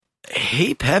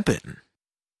Hey, Pepin.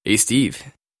 Hey,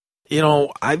 Steve. You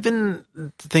know, I've been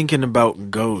thinking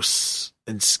about ghosts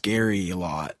and scary a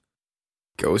lot.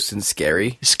 Ghosts and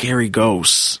scary? Scary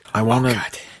ghosts. I want to... Oh,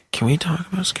 God. Can we talk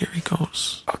about scary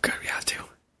ghosts? Oh, God, we have to.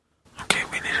 Okay,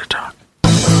 we need to talk.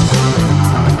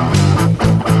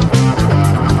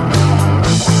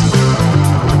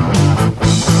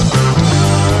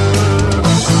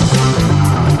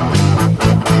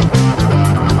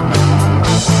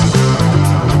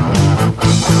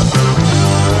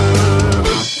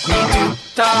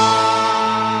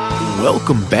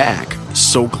 Welcome back.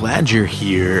 So glad you're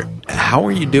here. How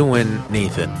are you doing,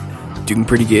 Nathan? Doing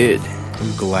pretty good.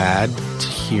 I'm glad to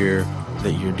hear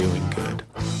that you're doing good.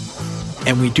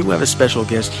 And we do have a special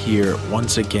guest here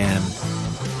once again.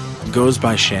 Goes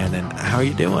by Shannon. How are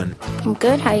you doing? I'm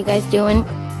good. How you guys doing?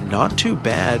 Not too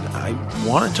bad. I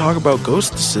want to talk about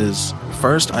ghostesses.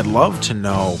 First, I'd love to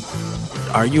know,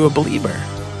 are you a believer?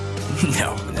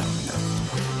 No.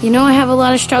 You know, I have a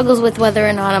lot of struggles with whether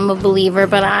or not I'm a believer,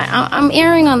 but I'm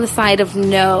erring on the side of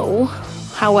no.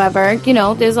 However, you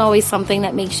know, there's always something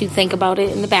that makes you think about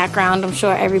it in the background. I'm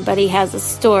sure everybody has a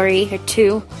story or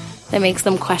two that makes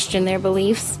them question their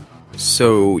beliefs.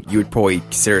 So you would probably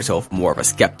consider yourself more of a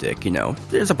skeptic, you know.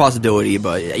 There's a possibility,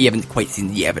 but you haven't quite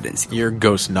seen the evidence. You're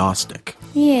ghost gnostic.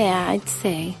 Yeah, I'd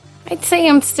say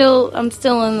I'm still in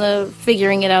the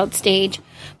figuring it out stage.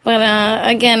 But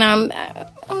again,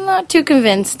 I'm not too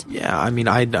convinced. Yeah, I mean,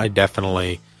 I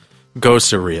definitely...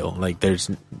 Ghosts are real. Like,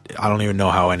 I don't even know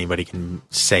how anybody can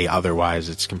say otherwise.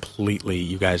 It's completely...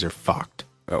 You guys are fucked.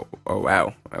 Oh,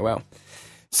 wow.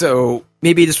 So,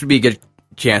 maybe this would be a good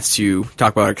chance to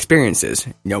talk about our experiences.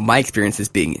 You know, my experiences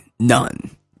being none.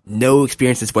 No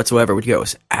experiences whatsoever with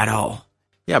ghosts at all.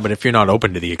 Yeah, but if you're not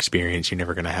open to the experience, you're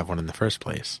never going to have one in the first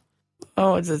place.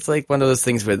 Oh, it's like one of those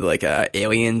things with, like,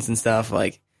 aliens and stuff.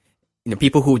 Like, you know,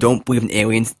 people who don't believe in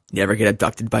aliens never get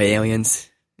abducted by aliens.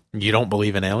 You don't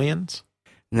believe in aliens?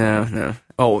 No.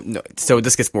 Oh, no. So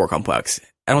this gets more complex.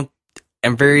 I'm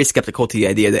very skeptical to the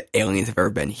idea that aliens have ever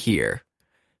been here.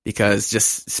 Because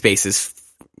just space is,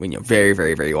 you know, very,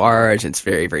 very, very large. And it's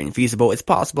very, very infeasible. It's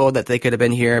possible that they could have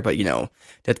been here, but, you know,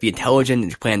 they have to be intelligent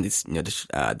and plan this, you know,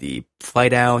 the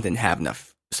flight out and have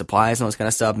enough supplies and all this kind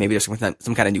of stuff. Maybe there's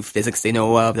some kind of new physics they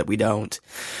know of that we don't.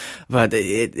 But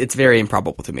it's very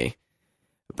improbable to me.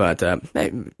 But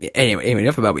anyway,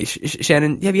 enough about me.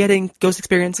 Shannon, have you had any ghost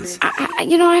experiences?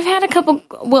 I've had a couple,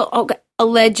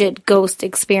 alleged ghost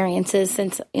experiences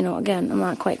since, you know, again, I'm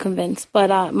not quite convinced.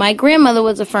 But my grandmother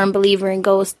was a firm believer in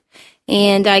ghosts.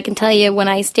 And I can tell you, when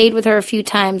I stayed with her a few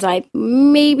times, I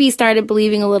maybe started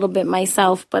believing a little bit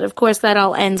myself. But of course, that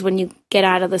all ends when you get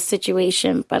out of the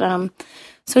situation. But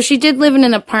so she did live in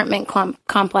an apartment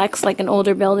complex, like an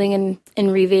older building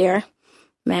in Revere,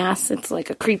 Mass. It's like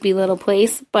a creepy little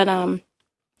place, but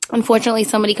unfortunately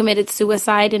somebody committed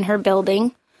suicide in her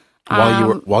building.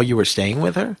 While you were staying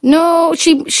with her? No,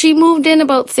 she moved in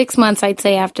about 6 months, I'd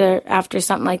say, after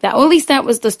something like that. Or at least that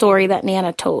was the story that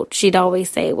Nana told. She'd always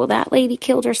say, well, that lady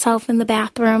killed herself in the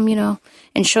bathroom, you know,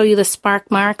 and show you the spark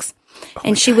marks.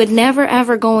 And she would never,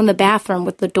 ever go in the bathroom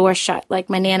with the door shut. Like,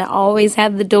 my Nana always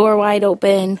had the door wide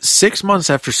open. 6 months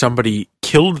after somebody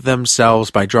killed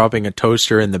themselves by dropping a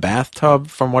toaster in the bathtub,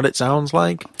 from what it sounds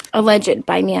like? Alleged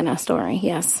by Nana story,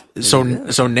 yes. So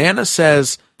Nana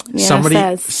says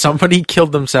somebody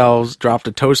killed themselves, dropped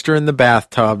a toaster in the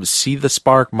bathtub, see the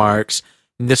spark marks,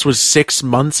 and this was 6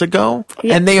 months ago?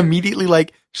 Yeah. And they immediately,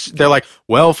 they're like,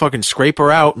 well, fucking scrape her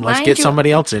out and let's get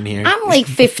somebody else in here. I'm like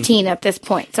 15 at this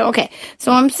point. So, okay.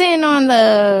 So I'm sitting on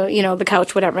the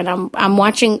couch, whatever, and I'm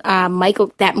watching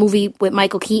that movie with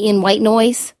Michael Keaton, White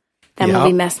Noise. That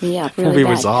movie messed me up really movie bad.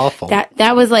 Was awful.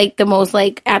 That was like the most,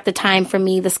 like, at the time for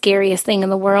me, the scariest thing in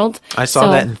the world. I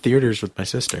saw that in theaters with my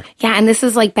sister. Yeah, and this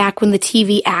is like back when the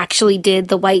TV actually did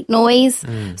the white noise.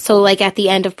 So like at the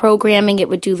end of programming, it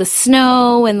would do the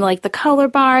snow and like the color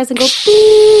bars and go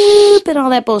beep and all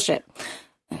that bullshit.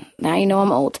 Now you know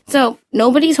I'm old. So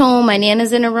nobody's home. My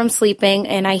Nana's in her room sleeping,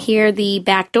 and I hear the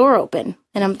back door open.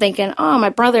 And I'm thinking, oh, my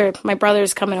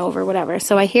brother's coming over, whatever.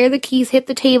 So I hear the keys hit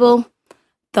the table.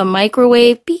 The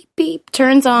microwave, beep, beep,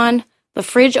 turns on. The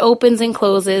fridge opens and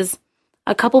closes.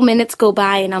 A couple minutes go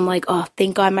by, and I'm like, oh,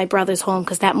 thank God my brother's home,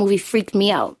 because that movie freaked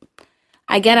me out.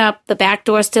 I get up. The back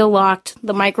door's still locked.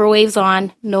 The microwave's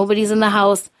on. Nobody's in the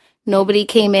house. Nobody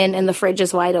came in, and the fridge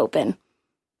is wide open.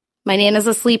 My Nana's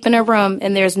asleep in her room,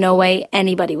 and there's no way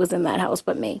anybody was in that house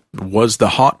but me. Was the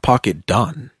Hot Pocket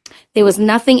done? There was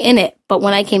nothing in it, but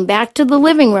when I came back to the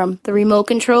living room, the remote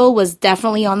control was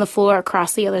definitely on the floor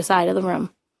across the other side of the room.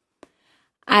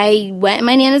 I went in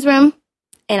my Nana's room,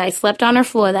 and I slept on her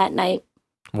floor that night.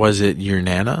 Was it your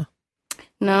Nana?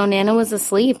 No, Nana was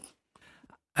asleep.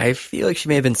 I feel like she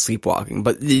may have been sleepwalking,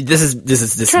 but this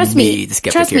is Trust me, the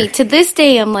skeptic Trust here. me, to this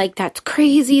day, I'm like, that's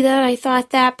crazy that I thought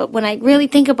that. But when I really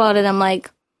think about it, I'm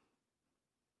like,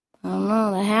 I don't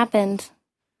know, that happened.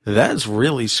 That's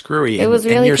really screwy. It was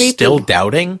really and you're creepy. Still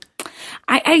doubting?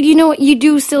 You know what? You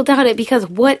do still doubt it, because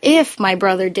what if my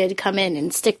brother did come in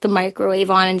and stick the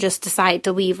microwave on and just decide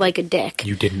to leave like a dick?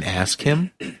 You didn't ask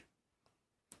him?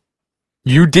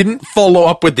 You didn't follow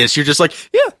up with this. You're just like,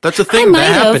 yeah, that's a thing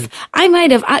that happened. I might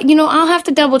have. I'll have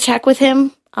to double check with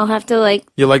him. I'll have to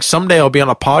You're like, someday I'll be on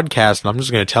a podcast and I'm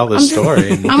just going to tell this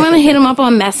story. I'm going to hit him up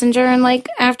on Messenger and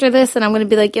after this, and I'm going to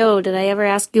be like, yo, did I ever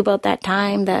ask you about that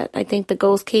time that I think the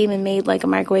ghost came and made a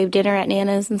microwave dinner at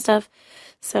Nana's and stuff?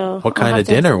 So what kind of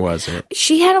dinner was it?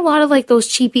 She had a lot of those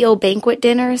cheapy old banquet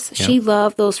dinners. Yeah. She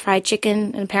loved those fried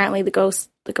chicken, and apparently the ghost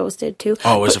did too.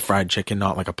 Oh, it was a fried chicken,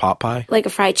 not like a pot pie? Like a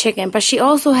fried chicken. But she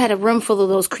also had a room full of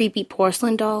those creepy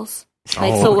porcelain dolls. So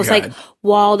it was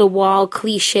wall-to-wall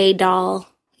cliche doll,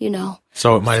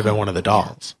 So it might have been one of the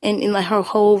dolls. And her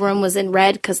whole room was in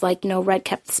red because, red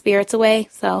kept the spirits away.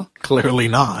 So clearly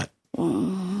not.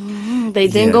 They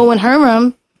didn't go in her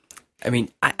room. I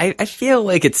mean, I feel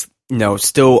like it's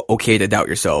still okay to doubt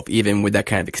yourself, even with that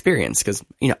kind of experience. Because,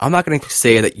 I'm not going to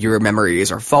say that your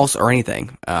memories are false or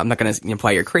anything. I'm not going to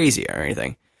imply you're crazy or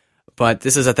anything. But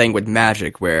this is a thing with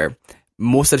magic where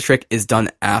most of the trick is done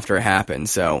after it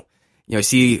happens. So,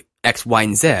 see X, Y,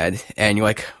 and Z, and you're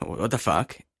like, what the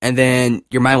fuck? And then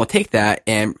your mind will take that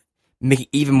and make it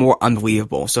even more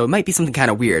unbelievable. So it might be something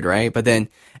kind of weird, right? But then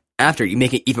after, you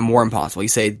make it even more impossible. You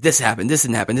say, this happened, this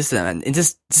didn't happen, this didn't happen. And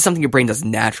this is something your brain does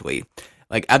naturally.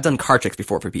 I've done card tricks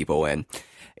before for people, and,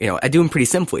 I do them pretty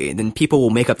simply. And then people will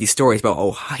make up these stories about,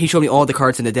 oh, he showed me all the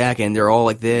cards in the deck, and they're all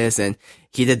like this, and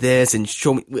he did this, and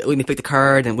let me pick the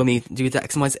card, and let me do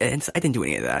that. And I didn't do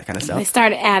any of that kind of stuff. They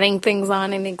started adding things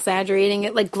on and exaggerating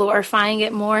it, glorifying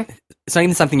it more. It's not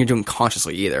even something you're doing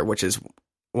consciously either, which is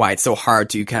why it's so hard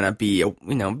to kind of be,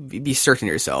 be certain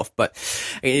of yourself. But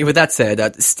with that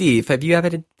said, Steve, have you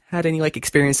ever had any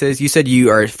experiences? You said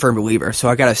you are a firm believer, so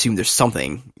I gotta assume there's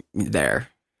something there.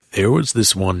 There was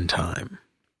this one time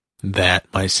that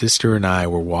my sister and I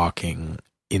were walking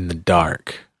in the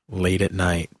dark late at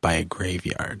night by a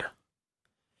graveyard.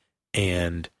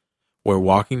 And we're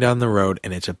walking down the road,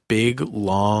 and it's a big,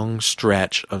 long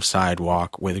stretch of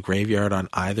sidewalk with a graveyard on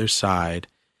either side.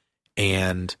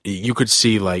 And you could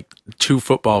see 2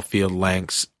 football field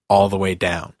lengths all the way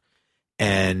down.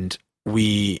 And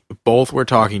we both were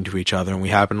talking to each other, and we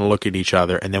happened to look at each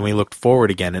other, and then we looked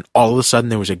forward again, and all of a sudden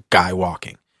there was a guy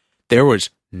walking. There was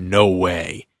no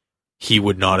way he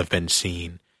would not have been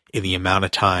seen in the amount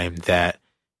of time that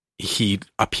he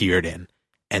appeared in.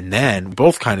 And then we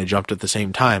both kind of jumped at the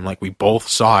same time. We both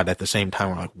saw it at the same time.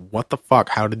 We're like, what the fuck?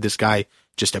 How did this guy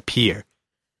just appear?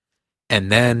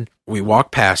 And then we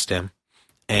walked past him,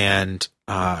 and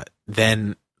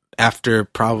then after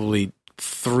probably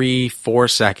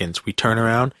 3-4 seconds, we turn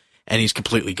around, and he's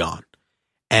completely gone.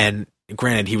 And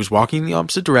granted, he was walking in the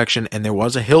opposite direction, and there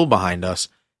was a hill behind us.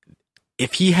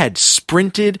 If he had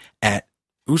sprinted at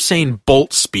Usain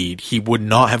Bolt speed, he would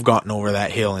not have gotten over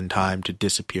that hill in time to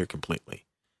disappear completely.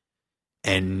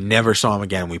 And never saw him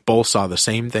again. We both saw the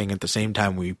same thing at the same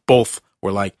time. We both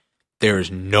were like, there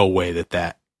is no way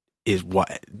that is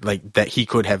that he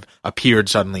could have appeared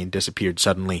suddenly and disappeared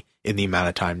suddenly in the amount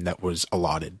of time that was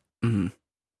allotted. Mm-hmm.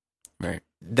 Right.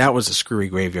 That was a screwy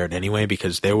graveyard anyway,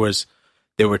 because there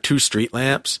were 2 street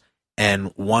lamps,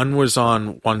 and one was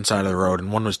on one side of the road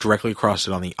and one was directly across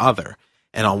it on the other.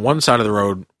 And on one side of the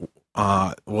road,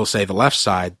 we'll say the left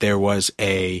side, there was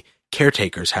a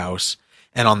caretaker's house,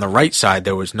 and on the right side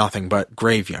there was nothing but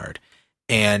graveyard.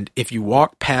 And if you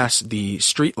walk past the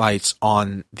street lights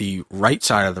on the right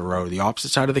side of the road, the opposite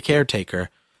side of the caretaker,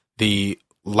 the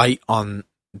light on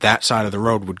that side of the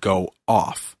road would go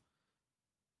off.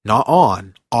 Not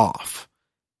on, off.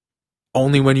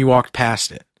 Only when you walked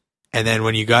past it. And then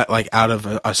when you got out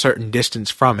of a certain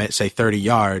distance from it, say 30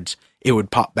 yards, it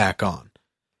would pop back on.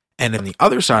 And on the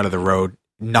other side of the road,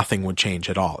 nothing would change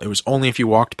at all. It was only if you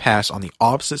walked past on the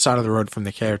opposite side of the road from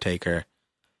the caretaker,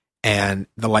 and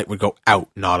the light would go out,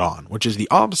 not on, which is the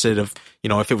opposite of,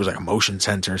 if it was a motion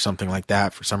sensor or something like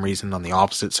that, for some reason on the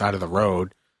opposite side of the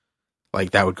road,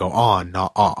 that would go on,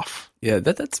 not off. Yeah,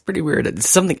 that's pretty weird. It's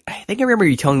something, I think I remember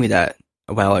you telling me that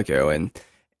a while ago, and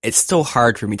it's still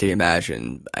hard for me to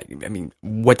imagine. I mean,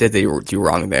 what did they do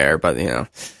wrong there? But,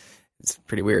 it's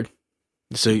pretty weird.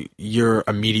 So you're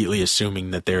immediately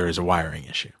assuming that there is a wiring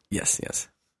issue? Yes.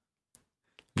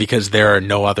 Because there are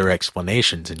no other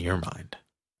explanations in your mind.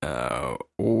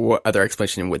 What other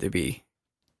explanation would there be?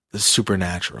 The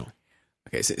supernatural.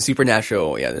 Okay, so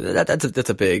supernatural. Yeah, that's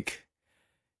a big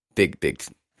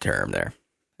term there.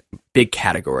 Big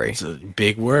category. It's a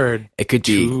big word. It could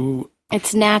be.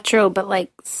 It's natural, but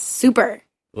like super.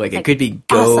 Like it could be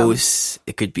ghosts. Awesome.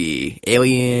 It could be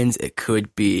aliens. It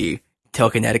could be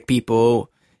telekinetic people.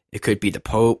 It could be the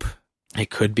Pope. It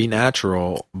could be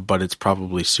natural, but it's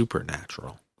probably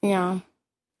supernatural. Yeah.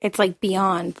 It's like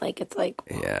beyond. Like it's like.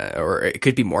 Yeah, or it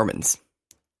could be Mormons.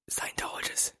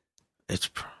 Scientologists.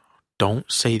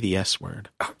 Don't say the S word.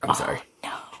 Oh, I'm sorry.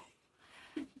 No.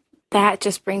 That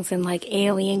just brings in like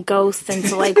alien ghosts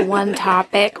into like one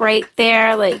topic right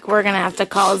there. Like we're going to have to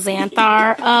call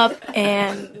Xanthar up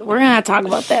and we're going to have to talk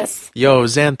about this. Yo,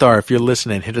 Xanthar, if you're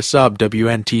listening, hit us up,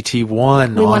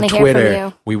 WNTT1 on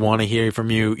Twitter. We want to hear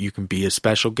from you. You can be a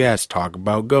special guest, talk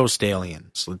about ghost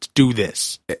aliens. Let's do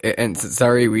this. And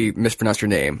sorry we mispronounced your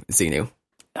name, Xenu.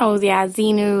 Oh, yeah,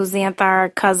 Xenu,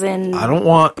 Xanthar, cousin. I don't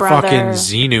want brother. fucking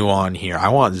Xenu on here. I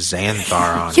want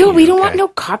Xanthar on here. Yo, we don't want no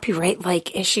copyright,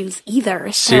 like, issues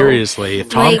either. So, seriously, if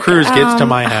Tom Cruise gets to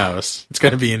my house, it's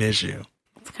going to be an issue.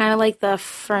 It's kind of like the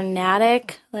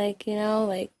Fanatic, like, you know,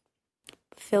 like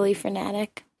Philly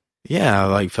Fanatic. Yeah,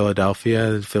 like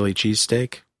Philadelphia, Philly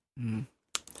cheesesteak. Mm.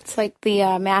 It's like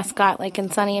the mascot, like in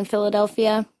Sunny in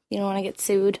Philadelphia. You don't want to get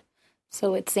sued.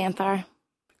 So it's Xanthar.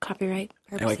 Copyright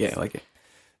purposes. I like it.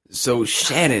 So,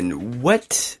 Shannon,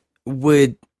 what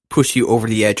would push you over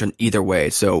the edge on either way?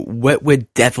 So, what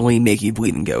would definitely make you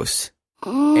believe in ghosts?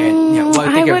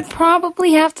 I would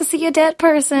probably have to see a dead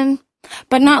person,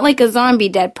 but not like a zombie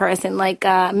dead person, like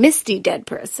a misty dead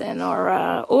person or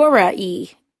a aura-y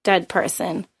dead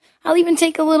person. I'll even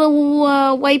take a little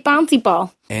white bouncy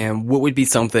ball. And what would be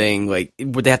something, like,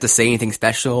 would they have to say anything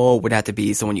special? Would it have to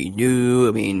be someone you knew?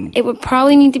 I mean... It would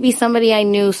probably need to be somebody I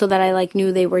knew so that I, like,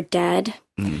 knew they were dead.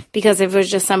 Mm. Because if it was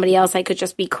just somebody else, I could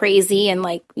just be crazy and,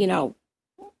 like, you know,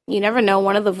 you never know.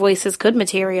 One of the voices could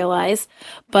materialize.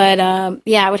 But,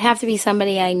 yeah, it would have to be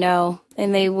somebody I know.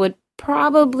 And they would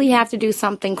probably have to do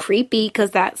something creepy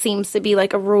because that seems to be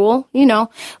like a rule, you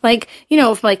know, like, you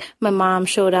know, if like my mom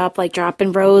showed up like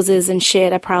dropping roses and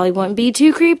shit, I probably wouldn't be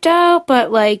too creeped out.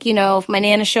 But like, you know, if my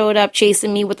Nana showed up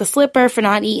chasing me with a slipper for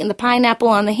not eating the pineapple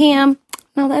on the ham,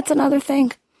 no, that's another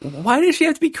thing. Why does she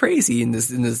have to be crazy in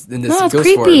this? No, it's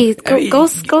creepy.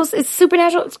 Ghost, it's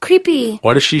supernatural. It's creepy.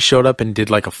 What if she showed up and did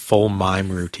like a full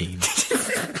mime routine?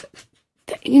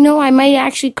 You know, I might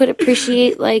actually could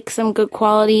appreciate like some good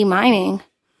quality miming.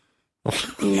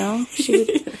 You know,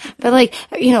 but like,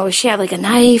 you know, if she had like a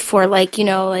knife or like, you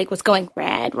know, like what's going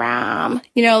red ram,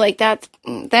 you know, like that,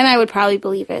 then I would probably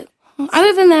believe it.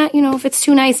 Other than that, you know, if it's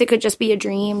too nice, it could just be a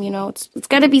dream. You know, it's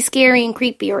got to be scary and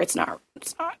creepy, or it's not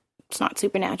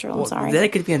supernatural. I'm sorry. Then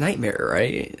it could be a nightmare,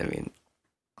 right? I mean,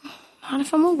 not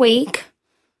if I'm awake.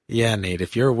 Yeah, Nate,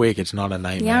 if you're awake, it's not a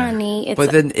nightmare. Yeah, Nate.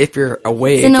 But then if you're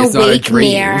awake, it's not a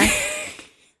dream.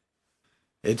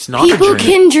 It's not a dream. People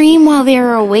can dream while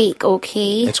they're awake,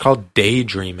 okay? It's called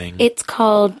daydreaming. It's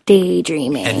called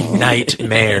daydreaming. And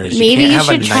nightmares. Maybe you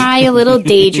should try a little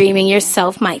daydreaming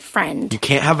yourself, my friend. You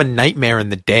can't have a nightmare in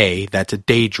the day. That's a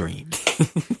daydream.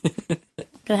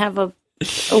 Gonna have a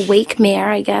awake mare,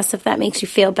 I guess, if that makes you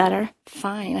feel better.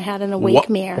 Fine, I had an awake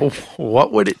mare.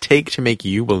 What would it take to make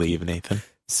you believe, Nathan?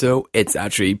 So it's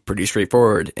actually pretty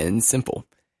straightforward and simple.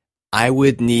 I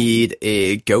would need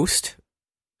a ghost.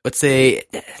 Let's say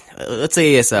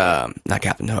it's not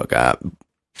Captain Hook.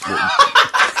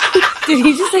 Did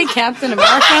he just say Captain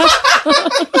America?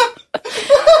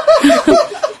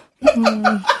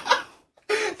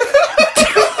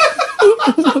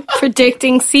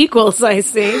 Predicting sequels, I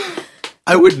see.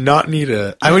 I would need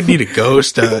a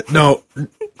ghost.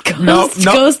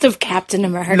 Ghost of Captain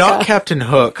America. Not Captain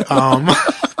Hook.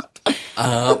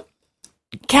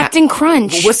 Captain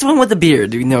Crunch. What's the one with the beard?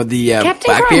 Do you know the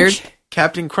Blackbeard?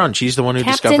 Captain Crunch. He's the one who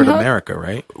discovered America,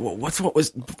 right? What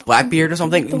was Blackbeard or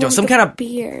something? You know, some kind of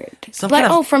beard.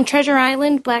 From Treasure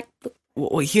Island,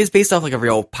 Well, he was based off like a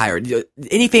real pirate.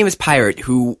 Any famous pirate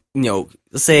who, you know,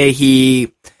 let's say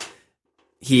he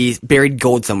buried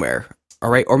gold somewhere, all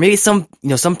right, or maybe some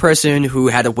person who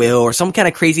had a will or some kind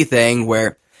of crazy thing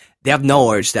where they have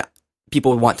knowledge that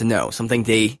people would want to know, something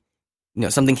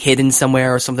something hidden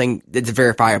somewhere or something that's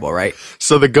verifiable, right?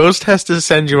 So the ghost has to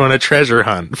send you on a treasure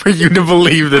hunt for you to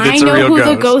believe that it's a real ghost. I know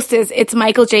who the ghost is. It's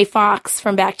Michael J. Fox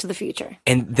from Back to the Future.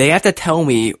 And they have to tell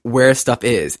me where stuff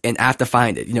is, and I have to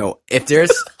find it. You know, if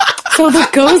there's... So the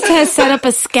ghost has set up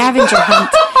a scavenger hunt.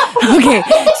 Okay,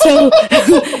 so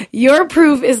your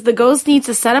proof is the ghost needs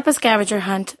to set up a scavenger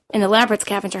hunt, an elaborate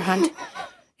scavenger hunt.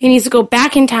 He needs to go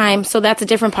back in time, so that's a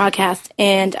different podcast.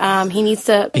 And he needs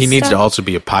to... He needs to also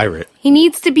be a pirate. He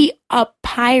needs to be a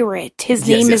pirate. His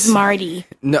name is Marty.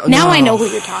 Now I know who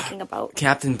you're talking about.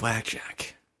 Captain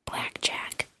Blackjack.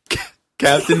 Blackjack.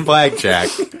 Captain Blackjack.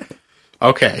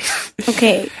 Okay.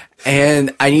 Okay.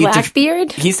 And I need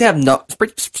Blackbeard? He needs to have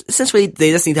essentially,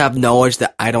 they just need to have knowledge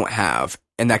that I don't have,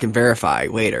 and I can verify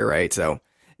later, right? So,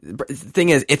 the thing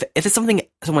is, if it's someone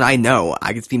I know,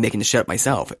 I could be making the shit up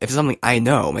myself. If it's something I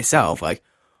know myself, like,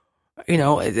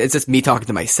 it's just me talking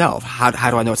to myself. How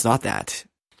do I know it's not that?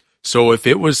 So if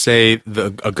it was, say,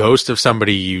 a ghost of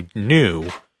somebody you knew,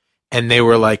 and they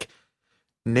were like,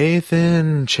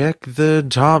 Nathan, check the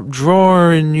top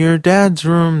drawer in your dad's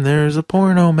room. There's a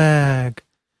porno mag.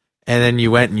 And then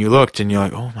you went and you looked and you're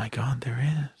like, oh my God, there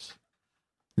is.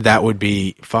 That would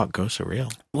be, fuck, ghosts are real.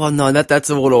 Well, no, that's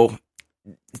a little,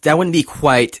 that wouldn't be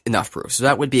quite enough proof. So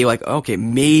that would be like, okay,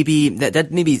 maybe,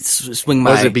 that maybe swing my...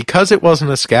 Was it because it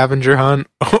wasn't a scavenger hunt,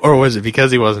 or was it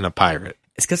because he wasn't a pirate?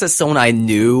 It's because it's someone I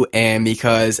knew, and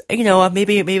because,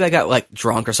 maybe I got, like,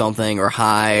 drunk or something, or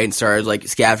high, and started, like,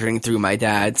 scavenging through my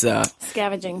dad's,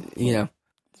 Scavenging.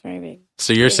 It's very big.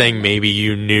 So you're saying maybe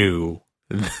you knew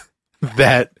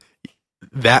that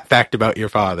fact about your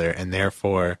father, and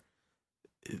therefore,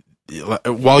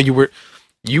 while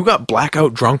you got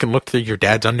blackout drunk and looked through your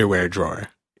dad's underwear drawer,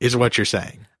 is what you're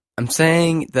saying. I'm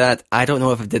saying that I don't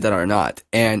know if I did that or not,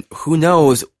 and who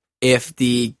knows if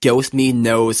the ghost me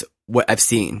knows what I've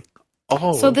seen.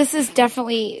 Oh. So this is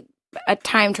definitely a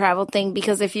time travel thing,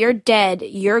 because if you're dead,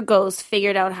 your ghost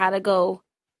figured out how to go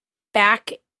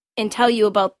back and tell you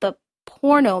about the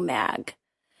porno mag.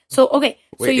 So, okay,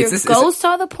 so your ghost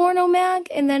saw the porno mag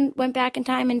and then went back in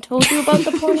time and told you about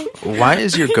the porno? Why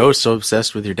is your ghost so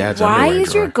obsessed with your dad's underwear drawer? Why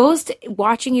is your ghost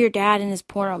watching your dad in his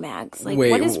porno mags? Like,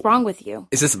 what is wrong with you?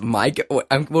 Is this my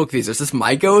I'm a little confused. Is this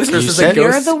my ghost or is this a ghost?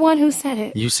 You're the one who said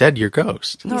it. You said your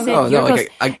ghost. No.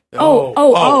 Like,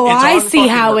 I see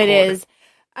how it is.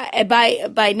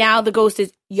 By now the ghost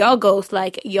is your ghost,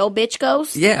 like yo bitch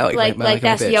ghost. Yeah, like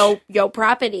that's yo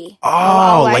property.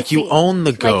 Oh, like you own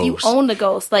the ghost. Like you own the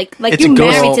ghost. Like you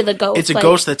married to the ghost. It's a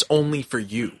ghost that's only for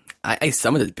you. I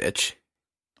summoned it, bitch.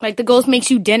 Like the ghost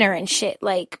makes you dinner and shit.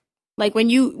 Like when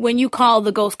you call,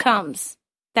 the ghost comes.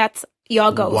 That's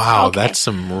your ghost. Wow, that's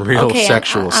some real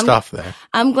sexual stuff there.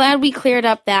 I'm glad we cleared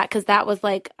up that, because that was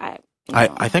like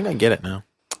I think I get it now.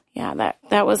 Yeah,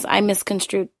 that was, I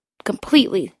misconstrued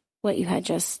completely what you had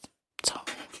just told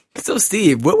me. So,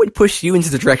 Steve, what would push you into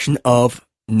the direction of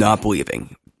not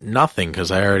believing? Nothing,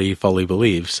 because I already fully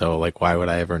believe, so, like, why would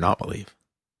I ever not believe?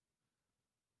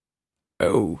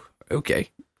 Oh, okay.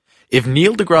 If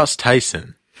Neil deGrasse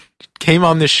Tyson came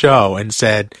on this show and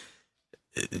said,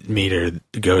 Meter,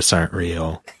 ghosts aren't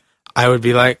real, I would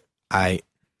be like,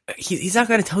 He's not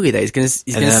going to tell you that. He's going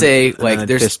to say, like,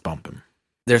 there's... fist bump him.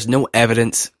 There's no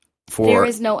evidence for... There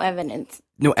is no evidence.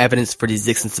 No evidence for the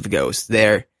existence of ghosts.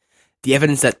 The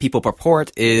evidence that people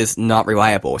purport is not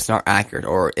reliable, it's not accurate,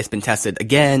 or it's been tested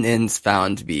again and it's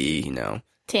found to be,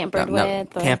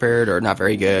 tampered or not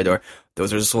very good, or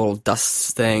those are just little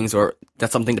dust things, or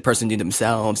that's something the person did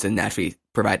themselves and actually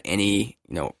provide any,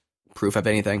 proof of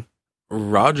anything.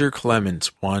 Roger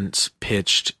Clemens once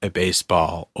pitched a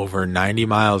baseball over 90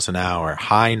 miles an hour,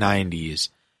 high 90s,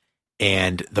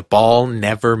 and the ball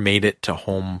never made it to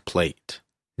home plate.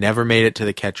 Never made it to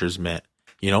the catcher's mitt.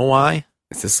 You know why?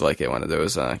 It's just like one of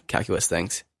those calculus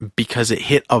things. Because it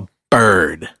hit a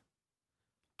bird.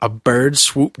 A bird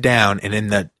swooped down, and in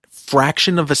the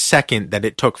fraction of a second that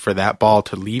it took for that ball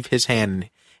to leave his hand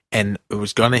and it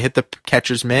was going to hit the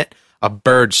catcher's mitt, a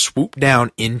bird swooped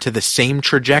down into the same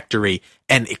trajectory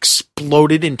and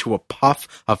exploded into a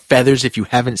puff of feathers. If you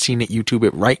haven't seen it, YouTube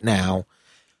it right now.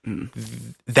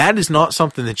 That is not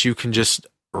something that you can just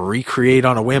recreate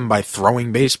on a whim by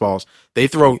throwing baseballs. They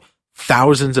throw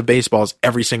thousands of baseballs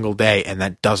every single day, and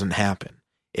that doesn't happen.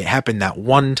 It happened that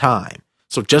one time.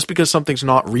 So just because something's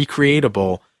not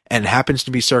recreatable and happens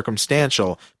to be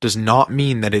circumstantial does not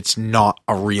mean that it's not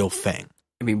a real thing.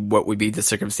 I mean, what would be the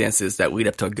circumstances that lead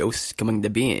up to a ghost coming into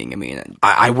being? I mean,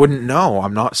 I wouldn't know.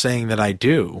 I'm not saying that I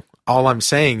do. All I'm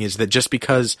saying is that just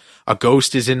because a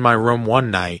ghost is in my room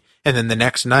one night and then the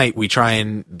next night we try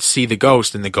and see the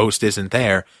ghost and the ghost isn't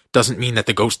there doesn't mean that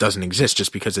the ghost doesn't exist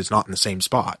just because it's not in the same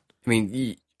spot. I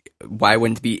mean, why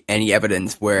wouldn't there be any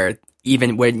evidence where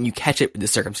even when you catch it with the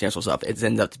circumstantial stuff, it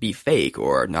ends up to be fake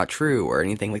or not true or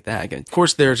anything like that? Of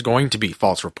course, there's going to be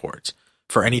false reports.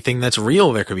 For anything that's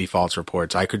real, there could be false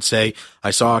reports. I could say,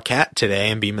 I saw a cat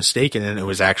today and be mistaken and it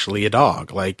was actually a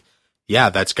dog. Like, yeah,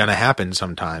 that's going to happen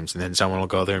sometimes. And then someone will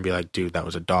go there and be like, dude, that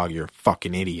was a dog. You're a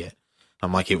fucking idiot.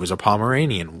 I'm like, it was a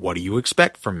Pomeranian. What do you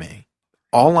expect from me?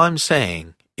 All I'm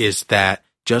saying is that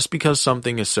just because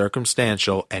something is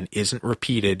circumstantial and isn't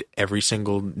repeated every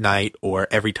single night or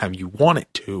every time you want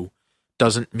it to,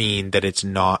 doesn't mean that it's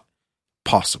not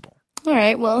possible. All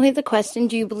right. Well, here's a question.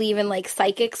 Do you believe in like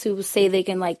psychics who say they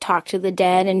can like talk to the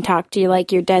dead and talk to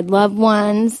like your dead loved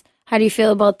ones? How do you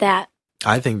feel about that?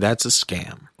 I think that's a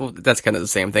scam. Well, that's kind of the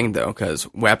same thing though, because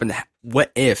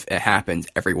what if it happens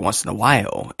every once in a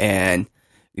while and,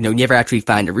 you never actually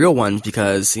find the real ones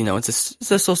because, it's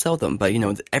just so seldom. But,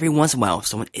 every once in a while,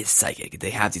 someone is psychic.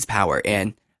 They have these power.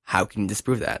 And how can you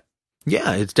disprove that?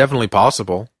 Yeah, it's definitely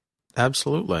possible.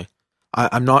 Absolutely.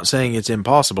 I'm not saying it's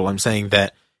impossible. I'm saying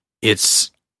that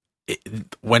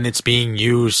when it's being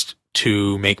used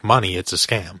to make money, it's a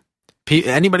scam.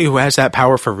 Anybody who has that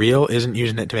power for real isn't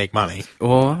using it to make money.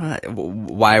 Well,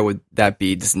 why would that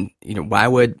be? Why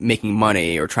would making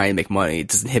money or trying to make money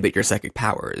inhibit your psychic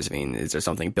powers? I mean, is there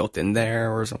something built in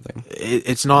there or something?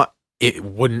 It's not. It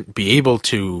wouldn't be able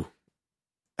to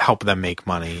help them make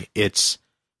money. It's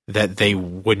that they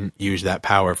wouldn't use that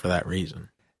power for that reason.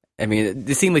 I mean,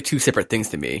 they seem like two separate things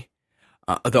to me.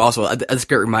 Though also, I just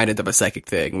get reminded of a psychic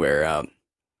thing where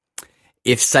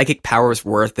if psychic powers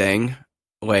were a thing,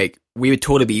 like, we would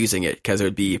totally be using it because it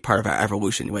would be part of our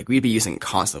evolution. Like, we'd be using it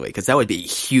constantly because that would be a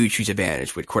huge, huge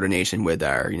advantage with coordination with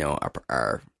our,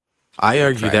 our I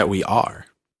argue that we are.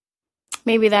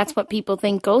 Maybe that's what people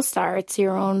think ghosts are. It's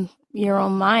your own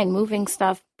mind moving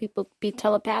stuff. People be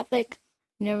telepathic.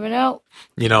 You never know.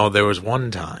 There was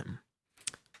one time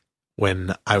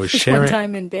when I was sharing... One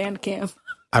time in band camp.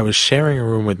 I was sharing a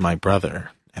room with my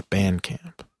brother at band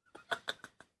camp.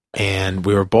 And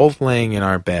we were both laying in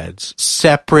our beds,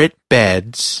 separate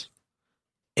beds,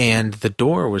 and the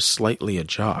door was slightly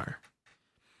ajar.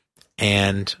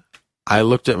 And I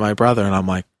looked at my brother and I'm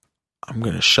like, I'm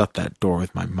going to shut that door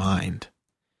with my mind.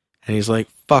 And he's like,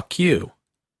 fuck you.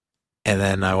 And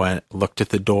then I looked at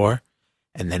the door,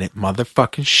 and then it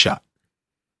motherfucking shut.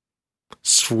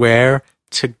 Swear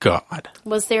to God.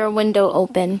 Was there a window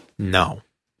open? No.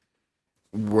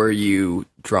 Were you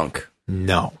drunk?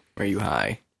 No. Were you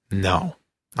high? No.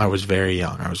 I was very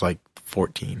young. I was like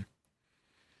 14.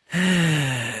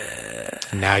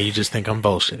 Now you just think I'm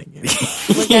bullshitting you.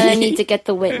 We're going to need to get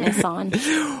the witness on.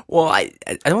 Well, I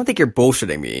don't think you're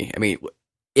bullshitting me. I mean,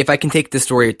 if I can take this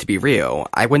story to be real,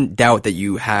 I wouldn't doubt that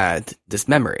you had this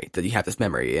memory,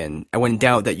 and I wouldn't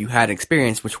doubt that you had an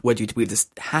experience which led you to believe this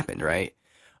happened, right?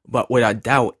 But what I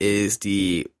doubt is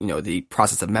the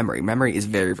process of memory. Memory is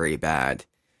very, very bad.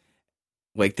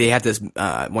 Like, they had this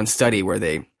one study where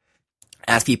they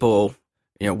asked people,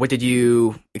 what did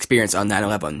you experience on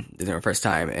 9/11 the first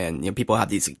time? And, people have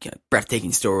these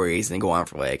breathtaking stories and they go on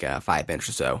for like 5 minutes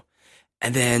or so.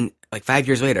 And then like 5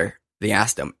 years later, they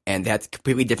asked them and they had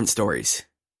completely different stories.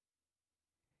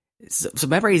 So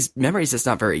memory is just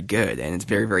not very good, and it's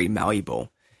very, very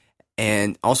malleable.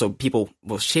 And also, people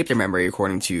will shape their memory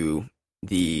according to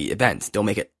the event. They'll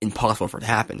make it impossible for it to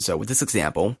happen. So with this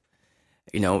example,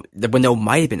 the window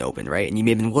might have been open, right? And you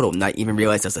may have been little, not even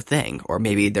realize that's a thing. Or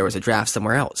maybe there was a draft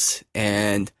somewhere else.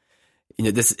 And,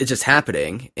 this is just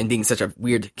happening, and being such a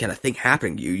weird kind of thing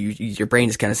happening to you, your brain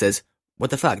just kind of says, what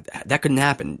the fuck? That couldn't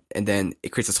happen. And then it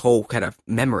creates this whole kind of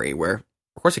memory where,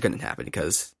 of course it couldn't happen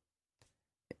because,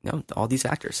 all these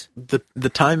factors. The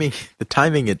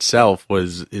timing itself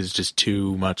is just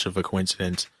too much of a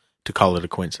coincidence to call it a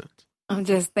coincidence. I'm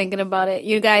just thinking about it.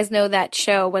 You guys know that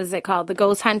show, what is it called? The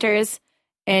Ghost Hunters?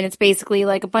 And it's basically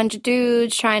like a bunch of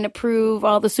dudes trying to prove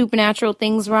all the supernatural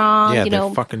things wrong. Yeah, they're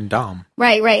fucking dumb.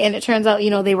 Right. And it turns out,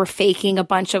 they were faking a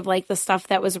bunch of like the stuff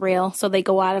that was real. So they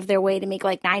go out of their way to make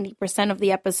like 90% of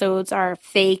the episodes are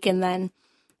fake, and then,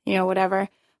 whatever.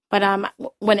 But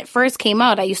when it first came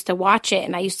out, I used to watch it,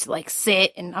 and I used to like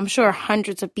sit, and I'm sure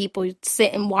hundreds of people would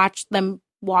sit and watch them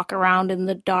walk around in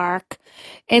the dark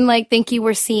and like think you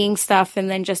were seeing stuff, and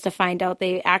then just to find out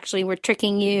they actually were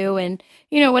tricking you, and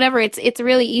whatever. It's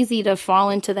really easy to fall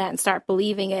into that and start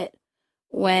believing it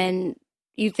when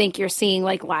you think you're seeing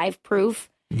like live proof.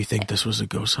 You think this was a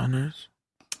Ghost Hunters?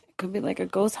 It could be like a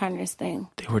Ghost Hunters thing.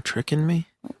 They were tricking me?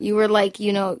 You were like,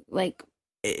 like...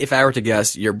 If I were to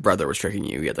guess, your brother was tricking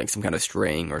you. He had like some kind of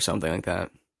string or something like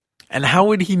that. And how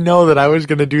would he know that I was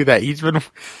going to do that?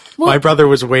 My brother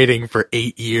was waiting for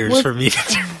 8 years for me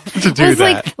to do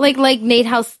that. Like Nate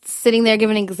House sitting there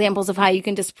giving examples of how you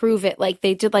can disprove it. Like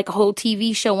they did like a whole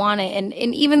TV show on it, and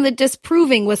even the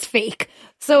disproving was fake.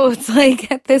 So it's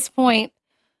like at this point,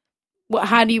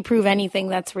 how do you prove anything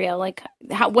that's real? Like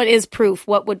what is proof?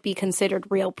 What would be considered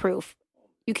real proof?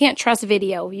 You can't trust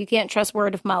video. You can't trust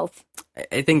word of mouth.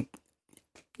 I think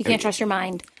You can't trust your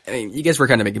mind. I mean, you guys were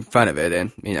kind of making fun of it,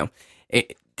 and,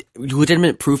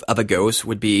 legitimate proof of a ghost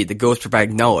would be the ghost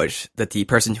providing knowledge that the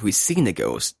person who is seeing the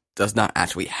ghost does not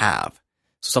actually have.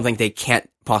 So something they can't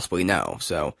possibly know.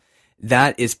 So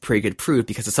that is pretty good proof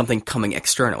because it's something coming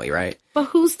externally, right? But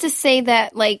who's to say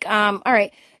that, all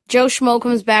right, Joe Schmo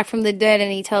comes back from the dead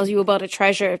and he tells you about a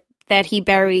treasure that he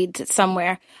buried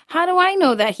somewhere. How do I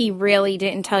know that he really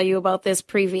didn't tell you about this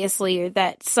previously, or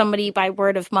that somebody by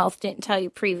word of mouth didn't tell you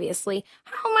previously?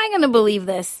 How am I going to believe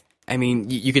this? I mean,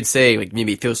 you could say,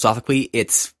 maybe philosophically,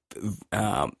 it's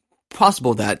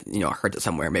possible that, I heard it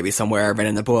somewhere. Maybe somewhere I read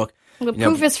in the book. The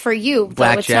proof is for you,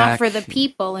 though. It's not for the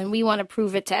people, and we want to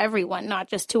prove it to everyone, not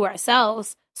just to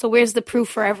ourselves. So where's the proof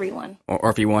for everyone? Or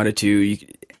if you wanted to, you can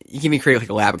even create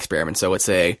a lab experiment. So let's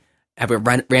say have a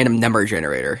random number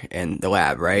generator in the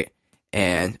lab, right?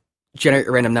 And generate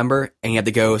a random number, and you have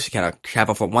the ghost kind of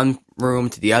travel from one room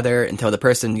to the other and tell the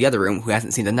person in the other room who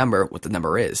hasn't seen the number what the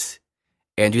number is.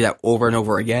 And do that over and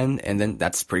over again, and then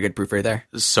that's pretty good proof right there.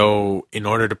 So, in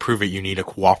order to prove it, you need a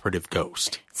cooperative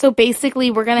ghost. So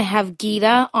basically, we're going to have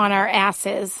Gita on our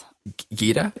asses.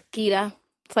 Gita? Gita.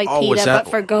 It's like PETA, but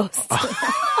for ghosts.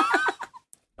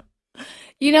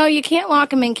 You can't lock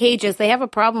them in cages. They have a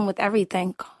problem with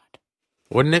everything. God.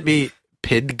 Wouldn't it be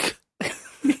PIDG?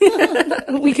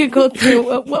 We could go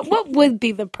through what would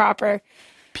be the proper...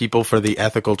 People for the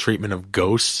ethical treatment of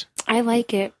ghosts? I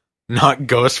like it. Not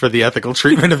ghosts for the ethical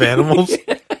treatment of animals?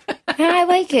 Yeah, I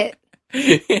like it.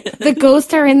 The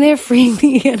ghosts are in there freeing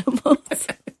the animals.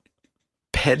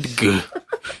 PEDG.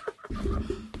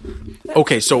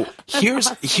 Okay, so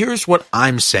here's what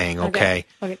I'm saying, okay?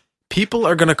 People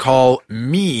are going to call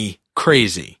me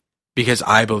crazy because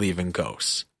I believe in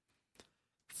ghosts.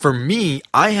 For me,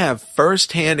 I have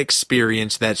firsthand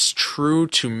experience that's true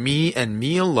to me and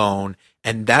me alone,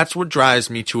 and that's what drives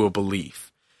me to a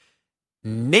belief.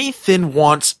 Nathan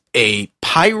wants a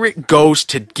pirate ghost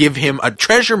to give him a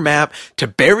treasure map to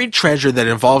buried treasure that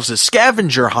involves a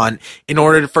scavenger hunt in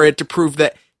order for it to prove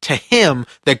that to him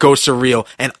that ghosts are real,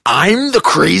 and I'm the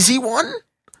crazy one?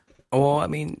 Well, I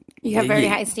mean... You have very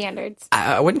high standards.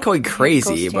 I wouldn't call you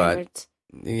crazy, but,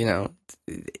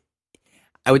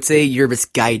 I would say you're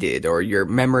misguided or your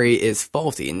memory is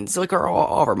faulty, and it's like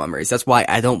all of our memories. That's why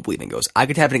I don't believe in ghosts. I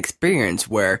could have an experience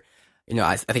where,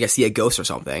 I think I see a ghost or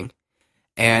something,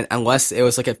 and unless it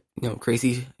was like a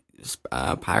crazy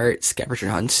pirate scavenger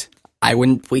hunt, I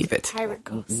wouldn't believe it. Pirate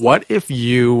ghost. What if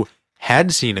you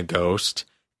had seen a ghost,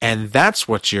 and that's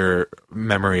what your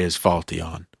memory is faulty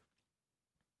on?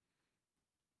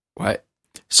 What?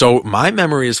 So my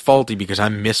memory is faulty because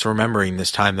I'm misremembering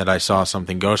this time that I saw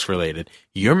something ghost-related.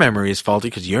 Your memory is faulty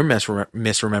because you're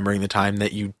misremembering the time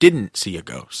that you didn't see a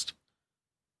ghost,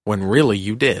 when really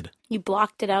you did. You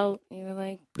blocked it out. You were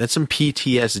like... That's some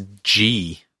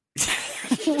PTSD.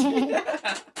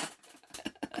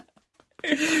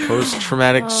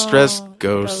 Post-traumatic stress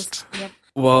ghost. Yep.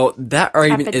 Well, that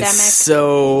argument is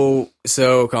so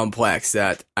complex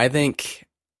that I think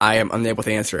I am unable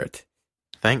to answer it.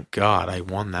 Thank God I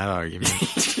won that argument.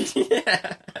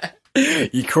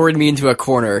 You cornered me into a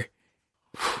corner.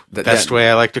 Best way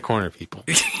I like to corner people.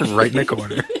 Right in a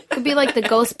corner. Could be like the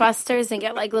Ghostbusters and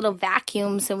get little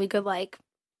vacuums, and we could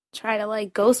try to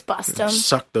Ghostbust them.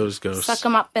 Suck those ghosts. Suck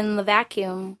them up in the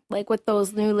vacuum, with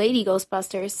those new lady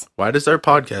Ghostbusters. Why does our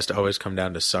podcast always come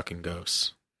down to sucking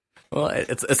ghosts? Well,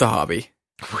 it's a hobby.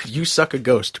 You suck a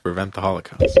ghost to prevent the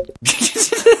Holocaust.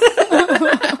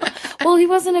 Well, he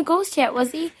wasn't a ghost yet,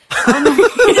 was he?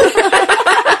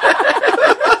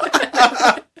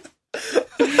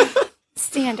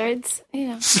 Standards,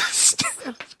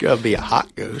 It's gonna be a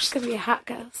hot ghost. It's gonna be a hot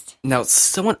ghost. Now,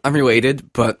 somewhat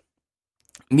unrelated, but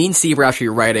me and Steve were actually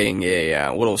writing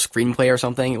a little screenplay or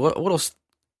something.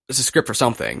 It's a script for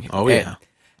something. Oh, yeah.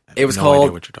 It was no called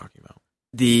idea what you're talking about.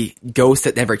 The Ghost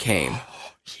That Never Came.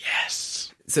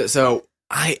 Yes. So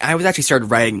I was actually started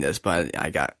writing this, but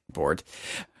I got bored.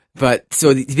 But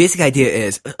so the basic idea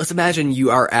is, let's imagine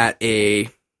you are you're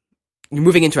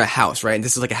moving into a house, right? And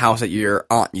this is like a house that your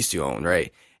aunt used to own,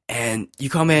 right? And you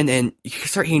come in and you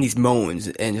start hearing these moans,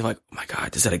 and you're like, oh my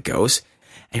God, is that a ghost?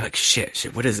 And you're like, shit,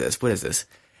 what is this? What is this?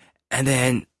 And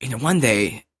then, one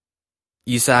day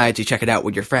you decide to check it out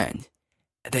with your friend.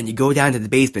 And then you go down to the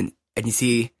basement and you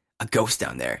see a ghost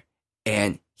down there,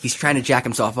 and he's trying to jack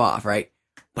himself off, right?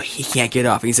 But he can't get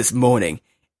off, and he's just moaning.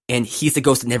 And he's the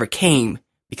ghost that never came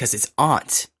because his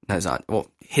aunt, not his aunt, well,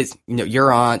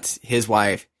 your aunt, his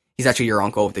wife, he's actually your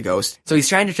uncle with the ghost. So he's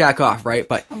trying to jack off, right?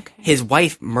 But his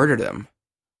wife murdered him.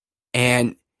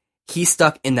 And he's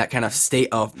stuck in that kind of state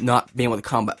of not being able to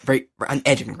combat, right on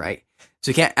edging, right?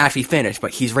 So he can't actually finish,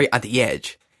 but he's right at the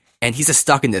edge. and he's just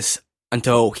stuck in this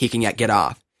until he can get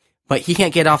off. But he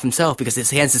can't get off himself because his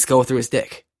hands just go through his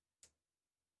dick.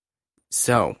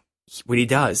 So, what he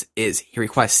does is he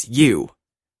requests you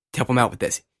to help him out with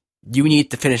this. You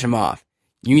need to finish him off.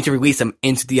 You need to release him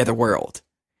into the other world.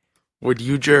 Would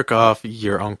you jerk off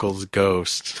your uncle's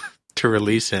ghost to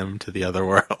release him to the other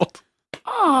world?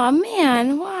 Oh,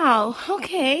 man. Wow.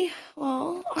 Okay.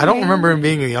 Well, I don't remember him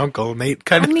being the uncle. Nate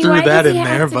kind of threw that in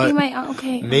there, but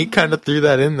Nate kind of threw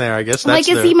that in there. I guess that's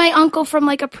is he my uncle from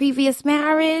like a previous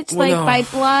marriage? Well, no. By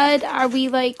blood? Are we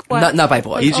like what? Not by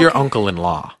blood. He's your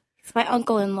uncle-in-law. He's my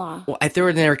uncle-in-law. Well, I threw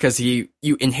it in there because you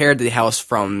inherited the house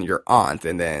from your aunt,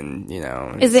 and then,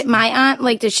 Is it my aunt?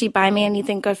 Like, did she buy me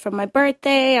anything good for my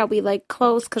birthday? Are we like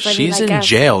close? Because she's in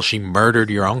jail. She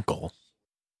murdered your uncle.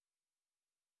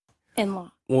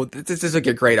 In-law. Well, this is like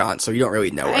a great aunt, so you don't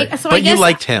really know her. But you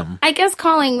liked him. I guess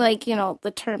calling,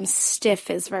 the term stiff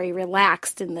is very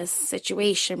relaxed in this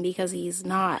situation because he's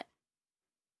not.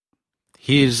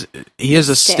 He is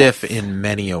a stiff in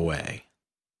many a way.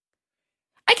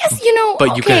 I guess,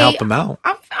 But you can help him out.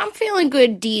 I'm feeling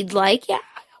good deed-like. Yeah,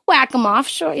 whack him off.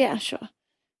 Sure, yeah, sure.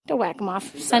 Don't whack him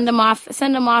off. Send him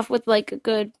off with, like, a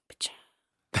good...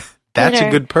 That's a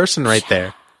good person right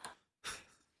there.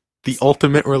 The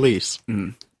ultimate release.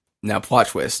 Mm. Now, plot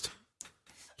twist.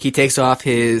 He takes off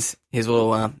his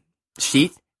little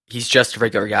sheet. He's just a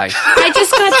regular guy. I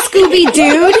just got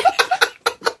Scooby-Dooed.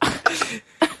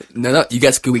 No, you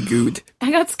got Scooby-Gooed.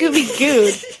 I got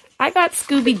Scooby-Gooed. I got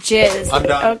Scooby-Jizz. I'm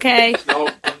done. Okay? No,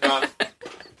 I'm done.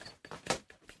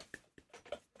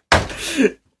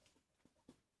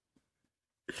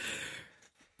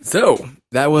 So,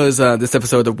 that was this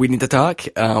episode of We Need to Talk.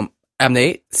 I'm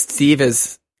Nate. Steve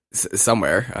is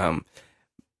somewhere.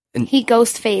 And he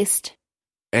ghost-faced.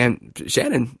 And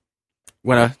Shannon,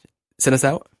 wanna send us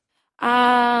out?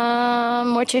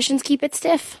 Morticians keep it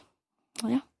stiff.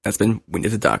 Yeah. That's been We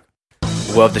Need to Talk.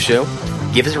 Love the show?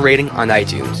 Give us a rating on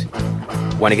iTunes.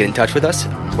 Want to get in touch with us?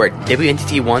 We're at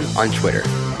WNTT1 on Twitter.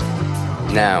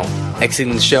 Now,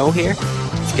 exiting the show here,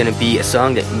 it's going to be a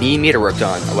song that me and Mita worked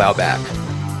on a while back,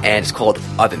 and it's called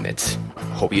Oven Mitts.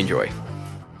 Hope you enjoy.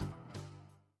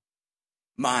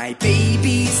 My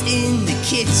baby's in the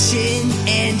kitchen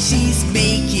and she's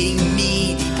making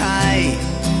meaty pie.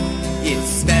 It's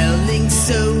smelling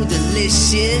so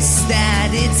delicious that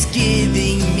it's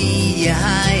giving me a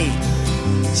high.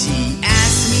 She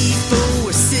asked me for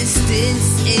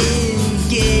assistance in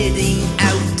getting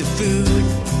out the food.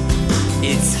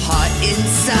 It's hot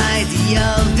inside the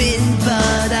oven,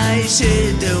 but I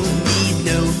sure don't need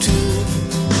no tool.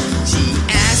 She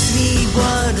asked me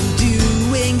what I'm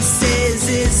doing, says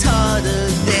it's harder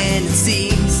than it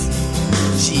seems.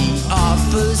 She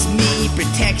offers me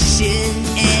protection,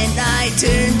 and I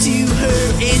turn to her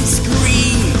and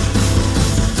scream.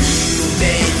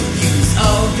 Then use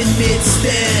oven mitts,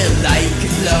 they're like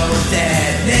a glove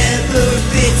that never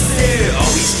fits. They're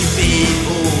always too big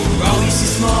or always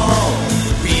too small.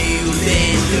 Real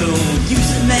men don't use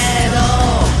them at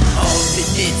all. Oven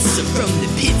mitts are from the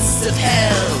pits of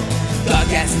hell. God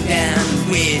cast them down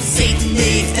with Satan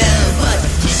they fell, but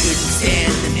he couldn't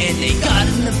stand them and they got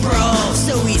in the brawl.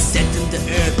 So he sent them to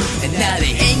earth and now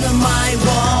they hang on my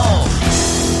wall.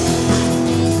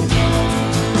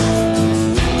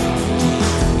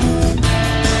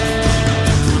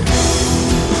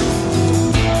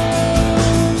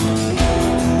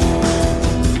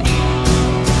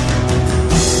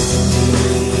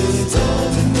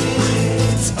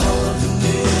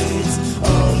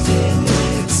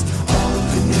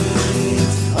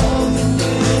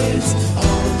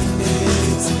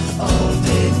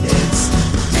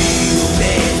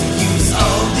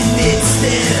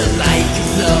 Like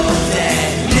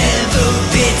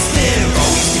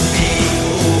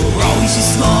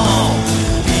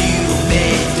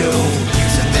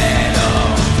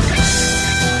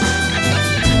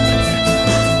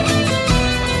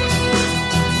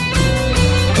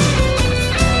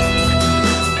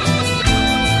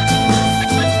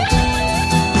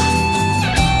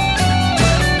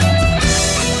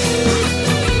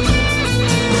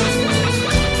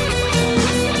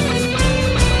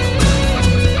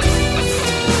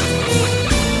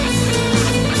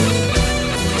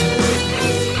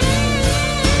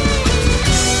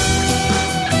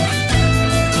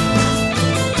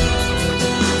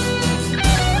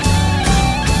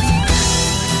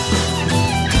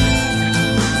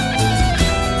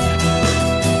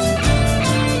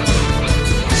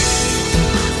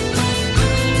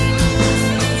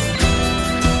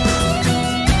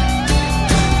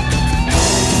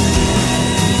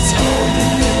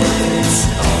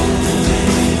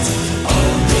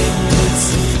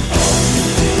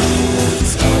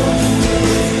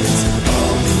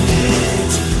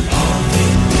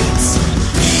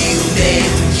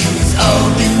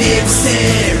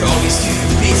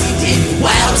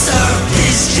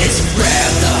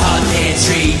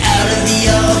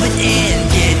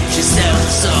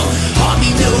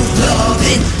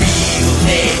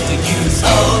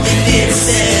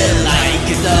itself.